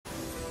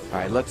All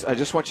right, I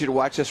just want you to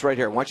watch this right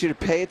here. I want you to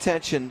pay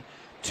attention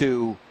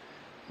to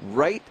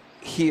right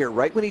here,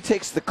 right when he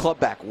takes the club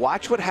back.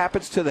 Watch what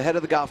happens to the head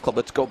of the golf club.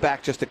 Let's go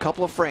back just a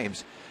couple of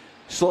frames.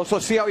 Slow,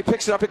 see how he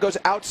picks it up? It goes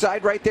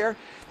outside right there?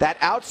 That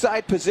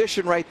outside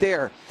position right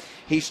there.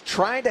 He's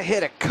trying to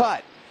hit a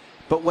cut,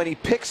 but when he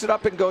picks it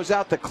up and goes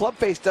out, the club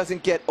face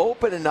doesn't get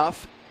open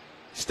enough.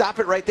 Stop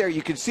it right there.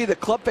 You can see the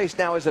club face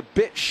now is a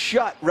bit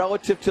shut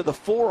relative to the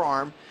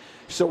forearm.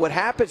 So what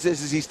happens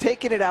is he's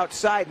taking it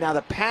outside. Now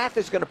the path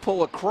is going to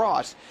pull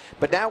across,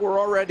 but now we're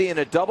already in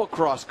a double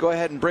cross. Go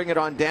ahead and bring it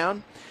on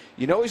down.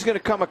 You know he's going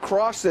to come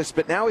across this,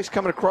 but now he's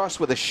coming across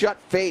with a shut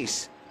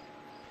face.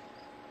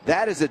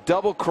 That is a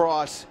double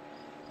cross.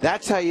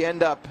 That's how you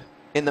end up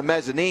in the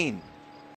mezzanine.